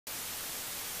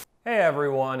Hey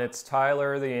everyone, it's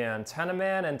Tyler the Antenna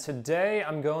Man, and today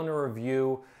I'm going to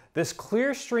review this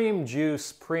ClearStream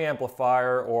Juice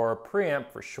preamplifier, or Preamp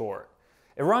for short.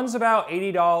 It runs about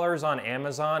 $80 on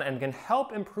Amazon and can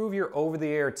help improve your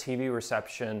over-the-air TV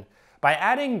reception by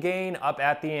adding gain up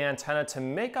at the antenna to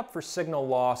make up for signal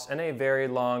loss in a very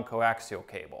long coaxial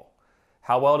cable.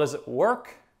 How well does it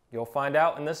work? You'll find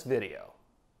out in this video.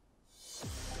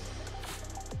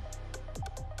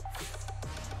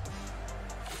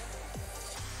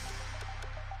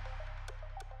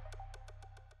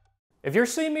 If you're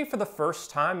seeing me for the first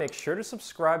time, make sure to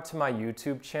subscribe to my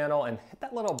YouTube channel and hit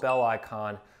that little bell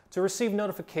icon to receive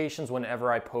notifications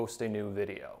whenever I post a new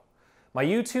video. My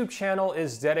YouTube channel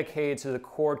is dedicated to the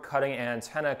cord-cutting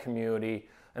antenna community,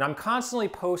 and I'm constantly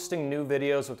posting new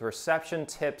videos with reception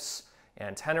tips,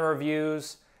 antenna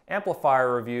reviews,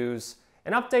 amplifier reviews,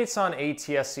 and updates on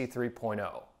ATSC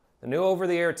 3.0, the new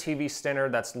over-the-air TV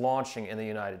standard that's launching in the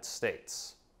United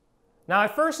States. Now, I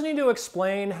first need to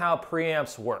explain how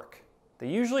preamps work. They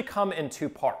usually come in two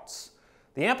parts.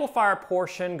 The amplifier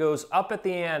portion goes up at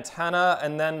the antenna,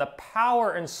 and then the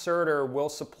power inserter will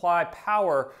supply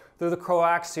power through the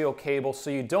coaxial cable so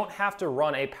you don't have to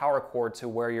run a power cord to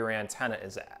where your antenna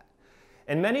is at.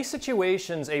 In many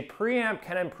situations, a preamp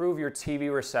can improve your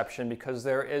TV reception because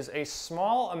there is a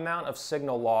small amount of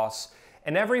signal loss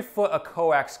in every foot a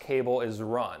coax cable is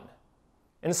run.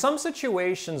 In some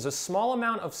situations, a small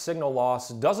amount of signal loss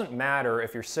doesn't matter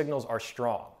if your signals are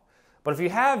strong. But if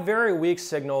you have very weak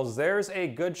signals, there's a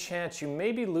good chance you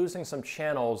may be losing some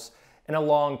channels in a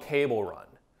long cable run.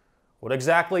 What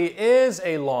exactly is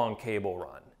a long cable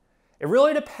run? It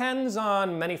really depends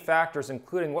on many factors,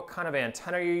 including what kind of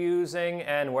antenna you're using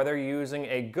and whether you're using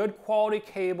a good quality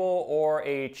cable or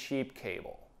a cheap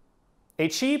cable. A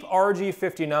cheap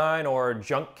RG59 or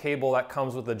junk cable that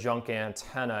comes with a junk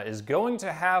antenna is going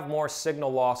to have more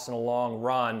signal loss in a long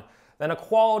run than a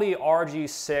quality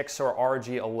RG6 or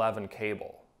RG11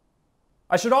 cable.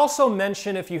 I should also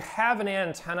mention, if you have an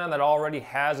antenna that already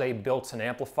has a built-in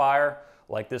amplifier,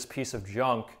 like this piece of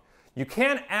junk, you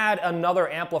can't add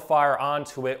another amplifier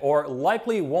onto it or it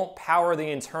likely won't power the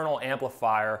internal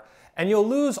amplifier, and you'll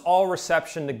lose all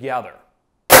reception together.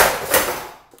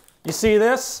 You see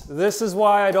this? This is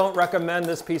why I don't recommend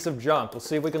this piece of junk. We'll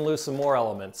see if we can lose some more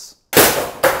elements.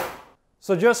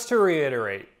 So just to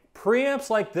reiterate, preamps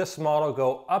like this model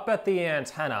go up at the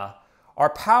antenna,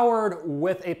 are powered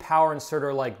with a power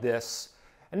inserter like this,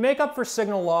 and make up for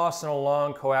signal loss in a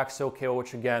long coaxial cable,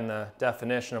 which again, the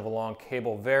definition of a long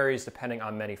cable varies depending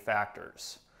on many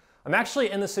factors. I'm actually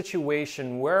in the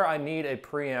situation where I need a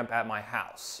preamp at my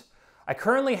house. I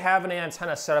currently have an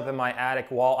antenna set up in my attic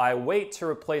while I wait to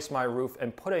replace my roof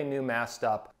and put a new mast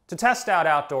up to test out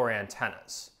outdoor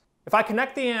antennas. If I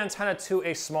connect the antenna to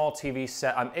a small TV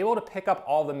set, I'm able to pick up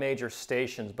all the major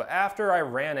stations, but after I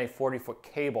ran a 40-foot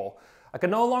cable, I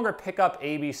could no longer pick up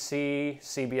ABC,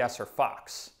 CBS, or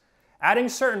Fox. Adding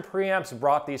certain preamps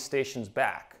brought these stations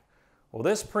back. Will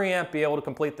this preamp be able to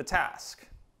complete the task?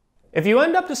 If you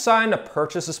end up deciding to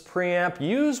purchase this preamp,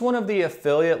 use one of the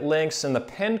affiliate links in the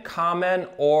pinned comment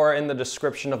or in the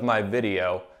description of my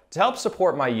video to help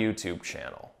support my YouTube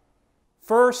channel.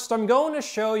 First, I'm going to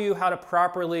show you how to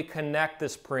properly connect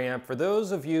this preamp for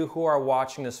those of you who are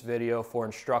watching this video for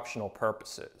instructional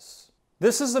purposes.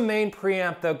 This is the main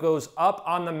preamp that goes up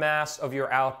on the mast of your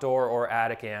outdoor or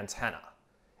attic antenna.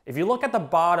 If you look at the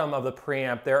bottom of the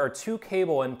preamp, there are two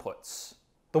cable inputs.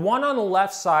 The one on the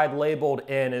left side labeled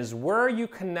in is where you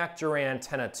connect your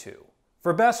antenna to.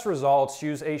 For best results,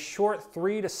 use a short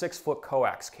 3 to 6 foot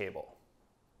coax cable.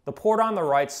 The port on the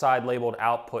right side labeled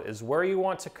output is where you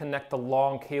want to connect the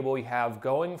long cable you have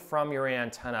going from your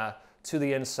antenna to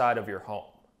the inside of your home.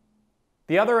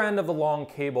 The other end of the long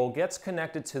cable gets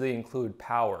connected to the include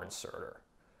power inserter.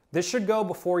 This should go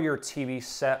before your TV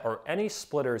set or any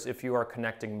splitters if you are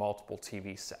connecting multiple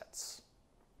TV sets.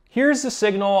 Here's the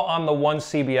signal on the one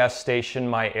CBS station in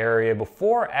my area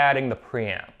before adding the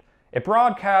preamp. It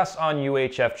broadcasts on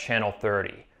UHF channel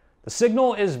 30. The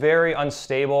signal is very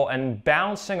unstable and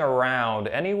bouncing around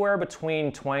anywhere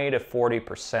between 20 to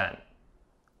 40%.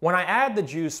 When I add the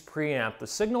Juice preamp, the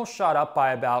signal shot up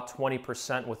by about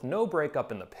 20% with no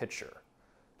breakup in the picture.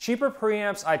 Cheaper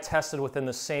preamps I tested within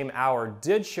the same hour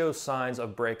did show signs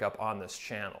of breakup on this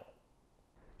channel.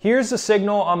 Here's the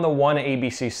signal on the one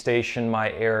ABC station in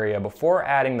my area before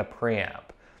adding the preamp.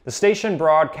 The station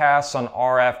broadcasts on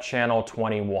RF channel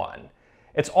 21.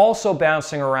 It's also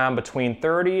bouncing around between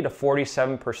 30 to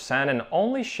 47% and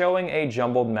only showing a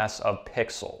jumbled mess of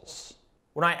pixels.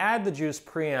 When I add the Juice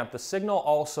preamp, the signal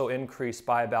also increased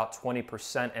by about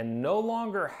 20% and no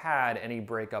longer had any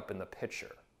breakup in the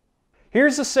picture.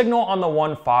 Here's the signal on the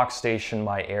one Fox station in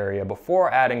my area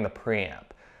before adding the preamp.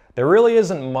 There really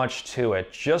isn't much to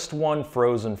it, just one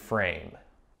frozen frame.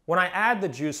 When I add the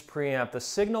juice preamp, the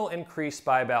signal increased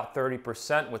by about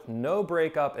 30% with no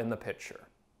breakup in the picture.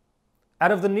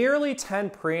 Out of the nearly 10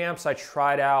 preamps I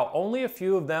tried out, only a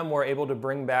few of them were able to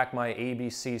bring back my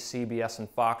ABC, CBS, and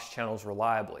Fox channels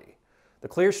reliably. The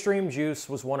ClearStream Juice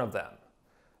was one of them.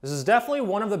 This is definitely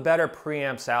one of the better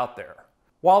preamps out there.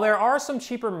 While there are some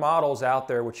cheaper models out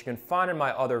there which you can find in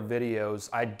my other videos,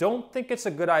 I don't think it's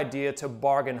a good idea to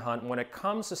bargain hunt when it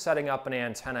comes to setting up an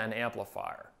antenna and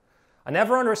amplifier. I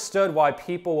never understood why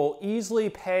people will easily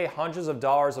pay hundreds of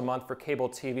dollars a month for cable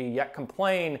TV yet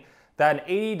complain that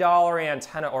an $80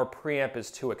 antenna or preamp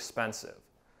is too expensive.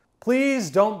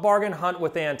 Please don't bargain hunt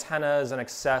with antennas and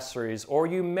accessories, or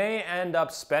you may end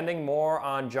up spending more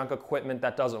on junk equipment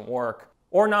that doesn't work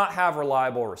or not have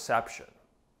reliable reception.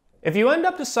 If you end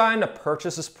up deciding to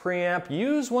purchase this preamp,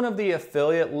 use one of the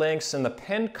affiliate links in the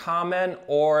pinned comment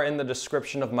or in the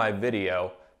description of my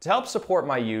video to help support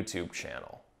my YouTube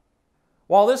channel.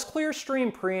 While this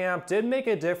ClearStream preamp did make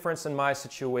a difference in my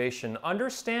situation,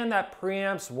 understand that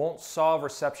preamps won't solve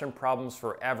reception problems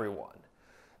for everyone,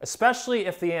 especially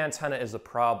if the antenna is a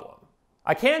problem.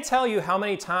 I can't tell you how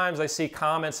many times I see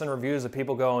comments and reviews of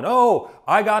people going, "Oh,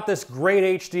 I got this great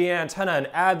HD antenna and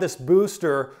add this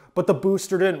booster, but the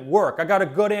booster didn't work. I got a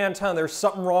good antenna, there's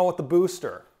something wrong with the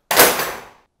booster."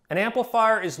 An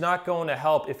amplifier is not going to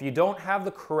help if you don't have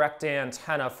the correct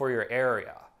antenna for your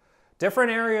area.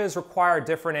 Different areas require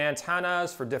different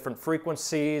antennas for different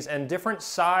frequencies and different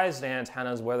sized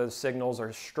antennas, whether the signals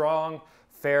are strong,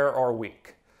 fair, or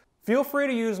weak. Feel free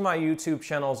to use my YouTube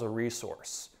channel as a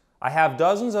resource. I have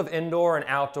dozens of indoor and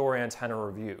outdoor antenna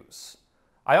reviews.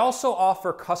 I also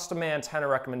offer custom antenna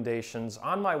recommendations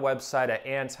on my website at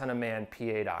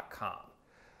antennamanpa.com.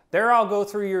 There I'll go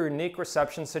through your unique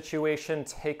reception situation,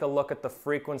 take a look at the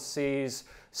frequencies,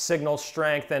 signal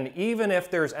strength, and even if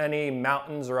there's any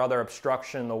mountains or other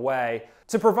obstruction in the way,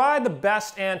 to provide the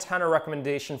best antenna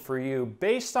recommendation for you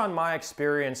based on my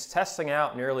experience testing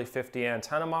out nearly 50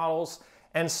 antenna models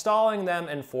and installing them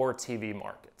in 4 TV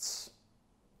markets.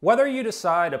 Whether you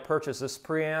decide to purchase this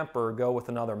preamp or go with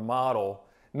another model,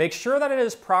 make sure that it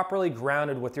is properly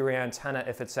grounded with your antenna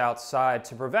if it's outside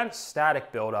to prevent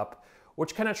static buildup,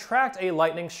 which can attract a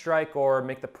lightning strike or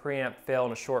make the preamp fail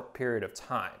in a short period of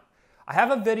time. I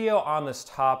have a video on this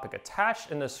topic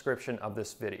attached in the description of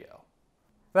this video.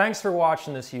 Thanks for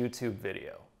watching this YouTube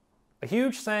video. A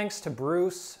huge thanks to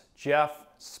Bruce, Jeff,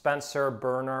 Spencer,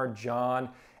 Bernard, John,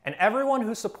 and everyone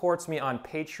who supports me on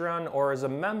Patreon or is a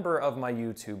member of my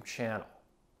YouTube channel.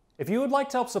 If you would like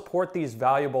to help support these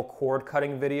valuable cord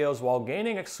cutting videos while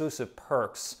gaining exclusive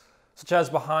perks, such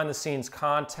as behind the scenes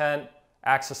content,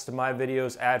 access to my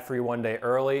videos ad-free 1 day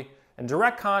early, and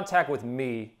direct contact with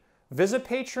me, visit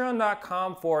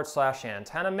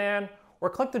patreon.com/antennaman or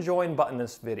click the join button in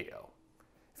this video.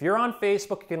 If you're on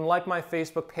Facebook, you can like my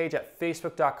Facebook page at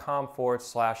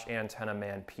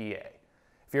facebook.com/antennamanpa.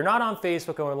 If you're not on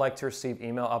Facebook and would like to receive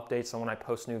email updates on when I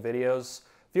post new videos,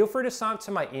 feel free to sign up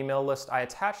to my email list. I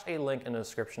attached a link in the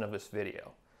description of this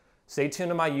video. Stay tuned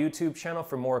to my YouTube channel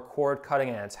for more cord cutting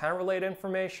and antenna related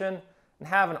information, and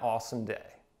have an awesome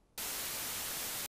day.